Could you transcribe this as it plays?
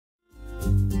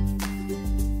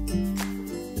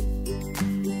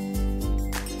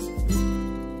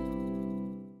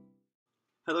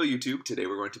Hello YouTube, today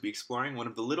we're going to be exploring one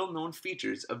of the little known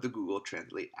features of the Google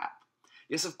Translate app.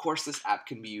 Yes, of course this app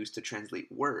can be used to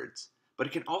translate words, but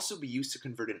it can also be used to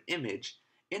convert an image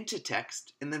into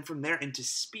text and then from there into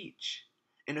speech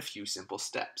in a few simple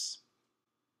steps.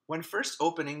 When first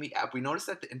opening the app, we notice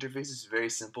that the interface is very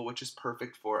simple, which is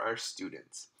perfect for our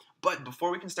students. But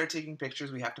before we can start taking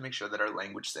pictures, we have to make sure that our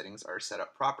language settings are set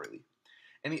up properly.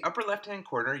 In the upper left-hand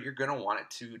corner, you're going to want it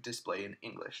to display in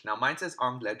English. Now, mine says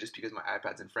Anglais just because my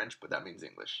iPad's in French, but that means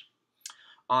English.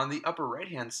 On the upper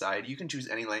right-hand side, you can choose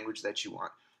any language that you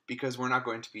want because we're not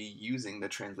going to be using the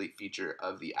translate feature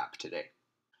of the app today.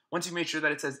 Once you've made sure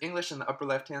that it says English on the upper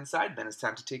left-hand side, then it's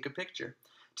time to take a picture.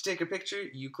 To take a picture,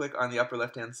 you click on the upper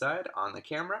left-hand side on the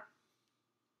camera,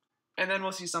 and then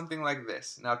we'll see something like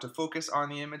this. Now, to focus on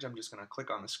the image, I'm just going to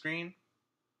click on the screen.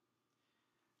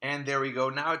 And there we go.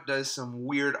 Now it does some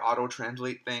weird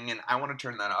auto-translate thing, and I want to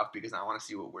turn that off because I want to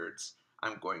see what words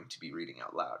I'm going to be reading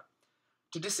out loud.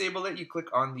 To disable it, you click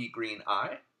on the green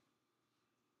eye,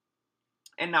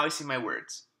 and now I see my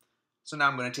words. So now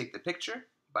I'm going to take the picture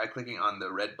by clicking on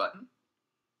the red button.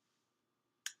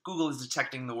 Google is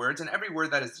detecting the words, and every word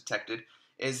that is detected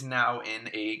is now in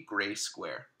a gray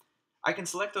square. I can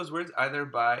select those words either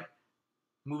by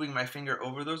moving my finger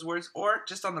over those words, or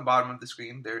just on the bottom of the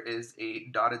screen there is a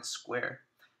dotted square.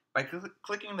 By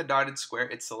clicking the dotted square,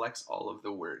 it selects all of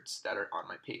the words that are on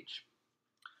my page.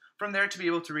 From there, to be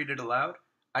able to read it aloud,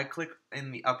 I click in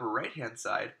the upper right hand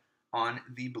side on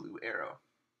the blue arrow.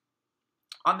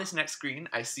 On this next screen,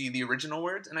 I see the original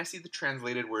words and I see the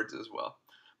translated words as well.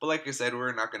 But like I said,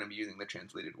 we're not going to be using the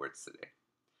translated words today.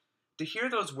 To hear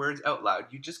those words out loud,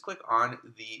 you just click on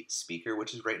the speaker,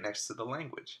 which is right next to the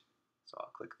language. So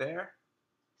I'll click there.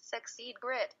 Succeed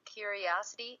grit,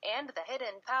 curiosity, and the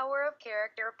hidden power of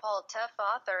character. Paul Tough,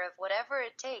 author of Whatever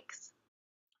It Takes.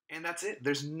 And that's it.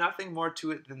 There's nothing more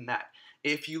to it than that.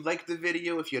 If you liked the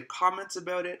video, if you had comments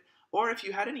about it, or if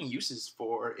you had any uses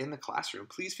for in the classroom,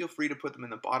 please feel free to put them in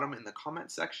the bottom in the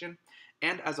comment section.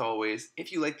 And as always,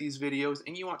 if you like these videos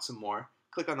and you want some more,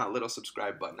 click on that little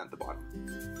subscribe button at the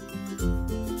bottom.